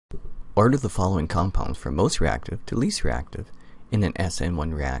Order the following compounds from most reactive to least reactive in an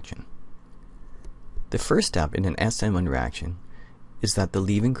SN1 reaction. The first step in an SN1 reaction is that the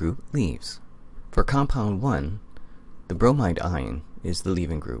leaving group leaves. For compound 1, the bromide ion is the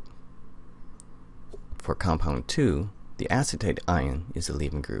leaving group. For compound 2, the acetate ion is the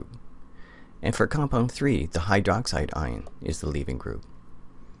leaving group. And for compound 3, the hydroxide ion is the leaving group.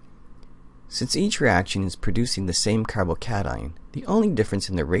 Since each reaction is producing the same carbocation, the only difference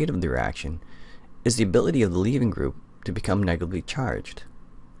in the rate of the reaction is the ability of the leaving group to become negatively charged.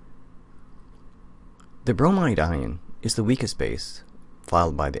 The bromide ion is the weakest base,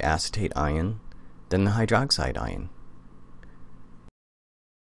 followed by the acetate ion, then the hydroxide ion.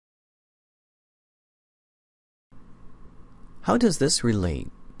 How does this relate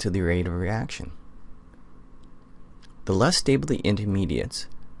to the rate of reaction? The less stable the intermediates,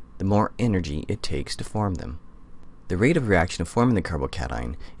 the more energy it takes to form them. The rate of reaction of forming the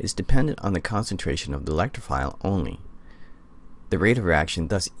carbocation is dependent on the concentration of the electrophile only. The rate of reaction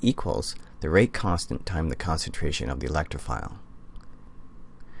thus equals the rate constant times the concentration of the electrophile.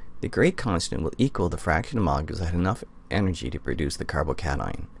 The rate constant will equal the fraction of molecules that have enough energy to produce the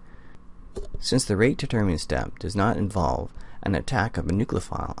carbocation. Since the rate determining step does not involve an attack of a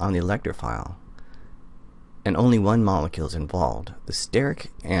nucleophile on the electrophile, and only one molecule is involved, the steric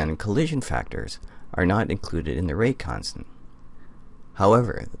and collision factors are not included in the rate constant.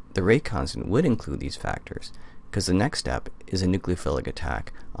 However, the rate constant would include these factors because the next step is a nucleophilic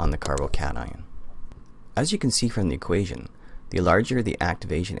attack on the carbocation. As you can see from the equation, the larger the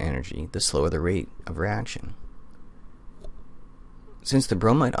activation energy, the slower the rate of reaction. Since the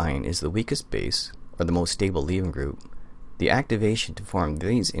bromide ion is the weakest base, or the most stable leaving group, the activation to form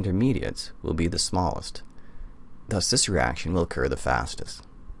these intermediates will be the smallest. Thus, this reaction will occur the fastest.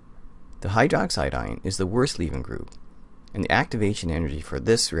 The hydroxide ion is the worst leaving group, and the activation energy for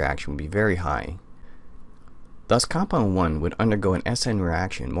this reaction will be very high. Thus, compound 1 would undergo an SN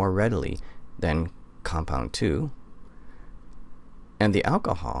reaction more readily than compound 2, and the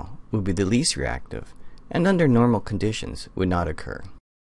alcohol would be the least reactive, and under normal conditions would not occur.